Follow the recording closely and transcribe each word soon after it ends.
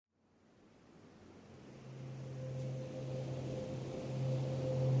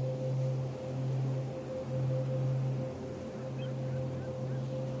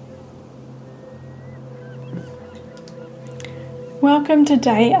Welcome to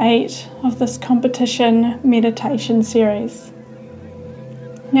day 8 of this competition meditation series.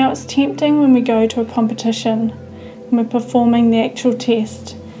 Now it's tempting when we go to a competition and we're performing the actual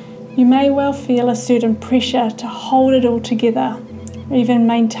test. You may well feel a certain pressure to hold it all together or even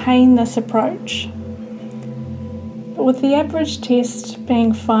maintain this approach. But with the average test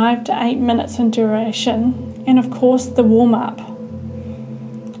being 5 to 8 minutes in duration and of course the warm-up,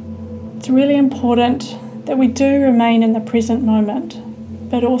 it's really important that we do remain in the present moment,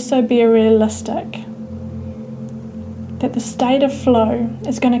 but also be realistic. That the state of flow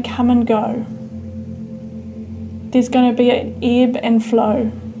is going to come and go. There's going to be an ebb and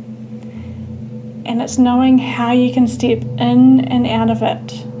flow. And it's knowing how you can step in and out of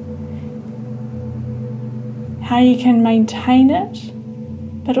it. How you can maintain it,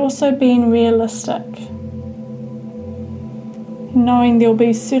 but also being realistic. Knowing there'll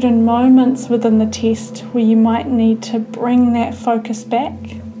be certain moments within the test where you might need to bring that focus back.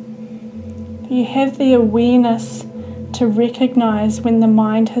 You have the awareness to recognize when the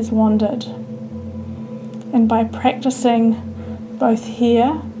mind has wandered. And by practicing both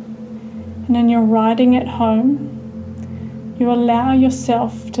here and in your riding at home, you allow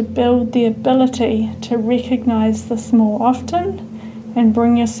yourself to build the ability to recognize this more often and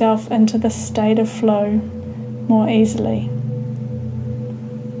bring yourself into the state of flow more easily.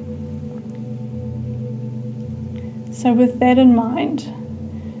 So with that in mind,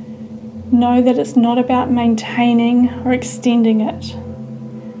 know that it's not about maintaining or extending it.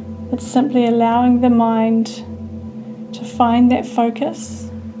 It's simply allowing the mind to find that focus,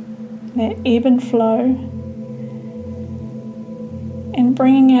 that ebb and flow, and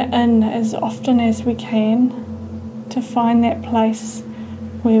bringing it in as often as we can to find that place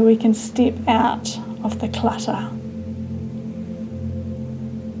where we can step out of the clutter.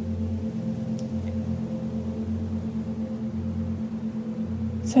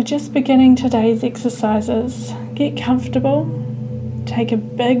 So just beginning today's exercises, get comfortable, take a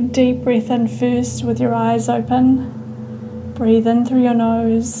big deep breath in first with your eyes open, breathe in through your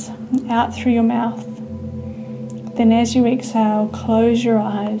nose, out through your mouth. Then as you exhale, close your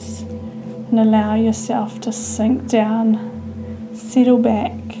eyes and allow yourself to sink down, settle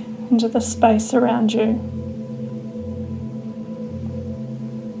back into the space around you.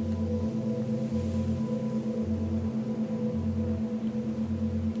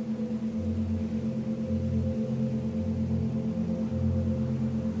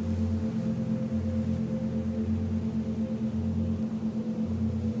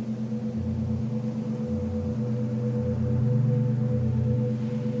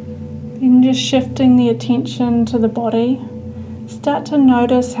 Then just shifting the attention to the body, start to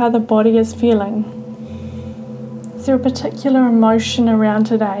notice how the body is feeling. Is there a particular emotion around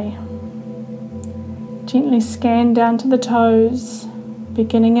today? Gently scan down to the toes,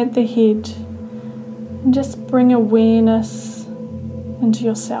 beginning at the head, and just bring awareness into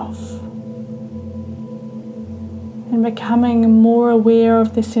yourself. And becoming more aware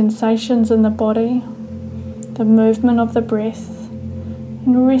of the sensations in the body, the movement of the breath,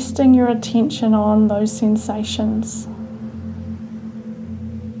 and resting your attention on those sensations.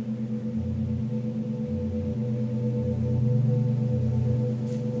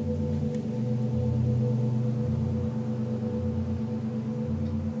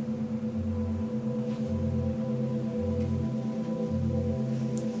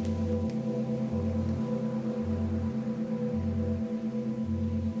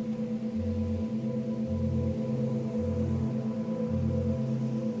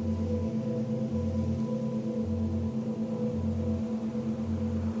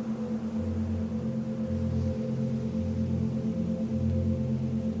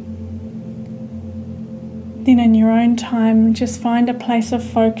 Then in your own time, just find a place of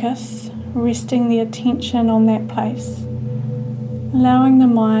focus, resting the attention on that place, allowing the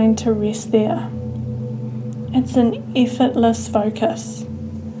mind to rest there. It's an effortless focus.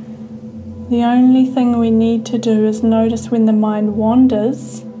 The only thing we need to do is notice when the mind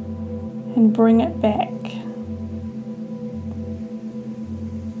wanders and bring it back.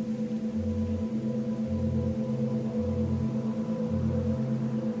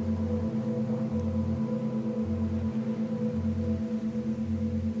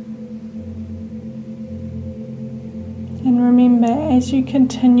 And remember, as you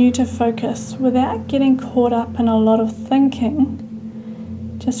continue to focus without getting caught up in a lot of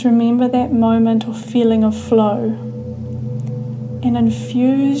thinking, just remember that moment or feeling of flow and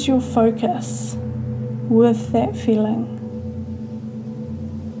infuse your focus with that feeling.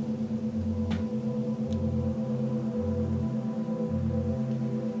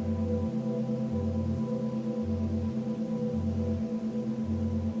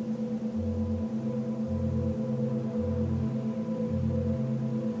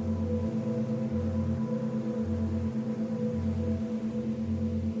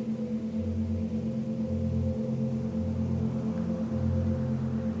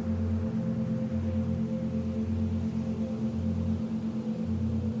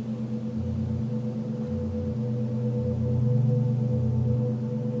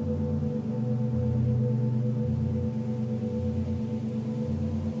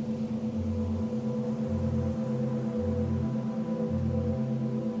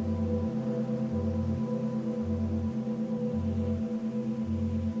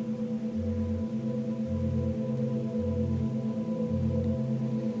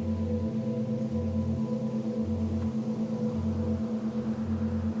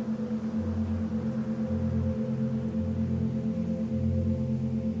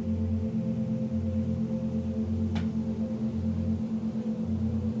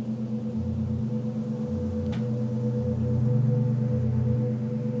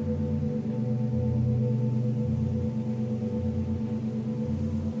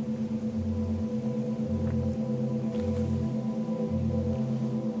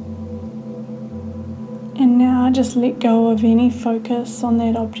 Now just let go of any focus on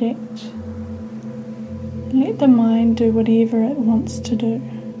that object. Let the mind do whatever it wants to do.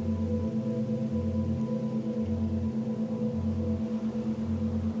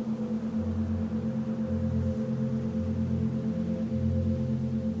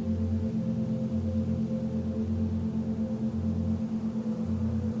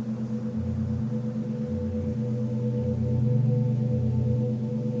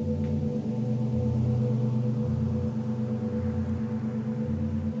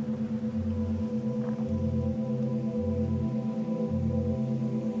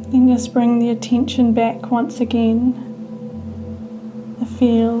 Then just bring the attention back once again.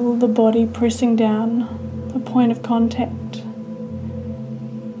 Feel the body pressing down, the point of contact.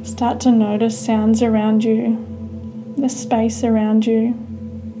 Start to notice sounds around you, the space around you.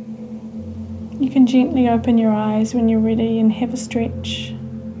 You can gently open your eyes when you're ready and have a stretch.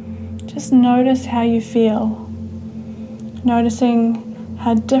 Just notice how you feel. Noticing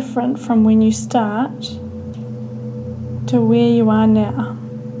how different from when you start to where you are now.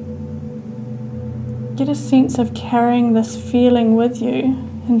 Get a sense of carrying this feeling with you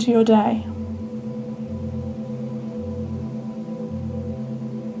into your day.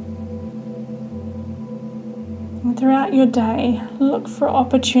 And throughout your day, look for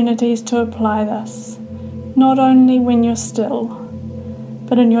opportunities to apply this, not only when you're still,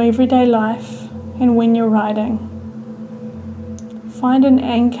 but in your everyday life and when you're riding. Find an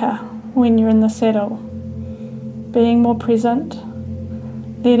anchor when you're in the saddle, being more present,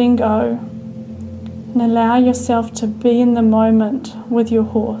 letting go, and allow yourself to be in the moment with your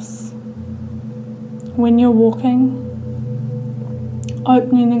horse. When you're walking,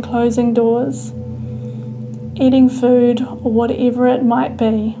 opening and closing doors, eating food or whatever it might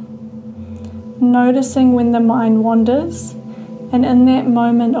be, noticing when the mind wanders, and in that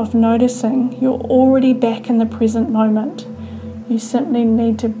moment of noticing, you're already back in the present moment. You simply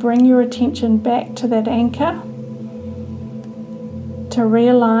need to bring your attention back to that anchor to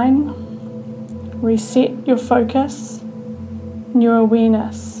realign, reset your focus and your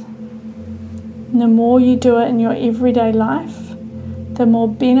awareness. And the more you do it in your everyday life, the more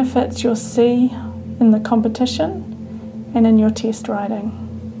benefits you'll see in the competition and in your test riding.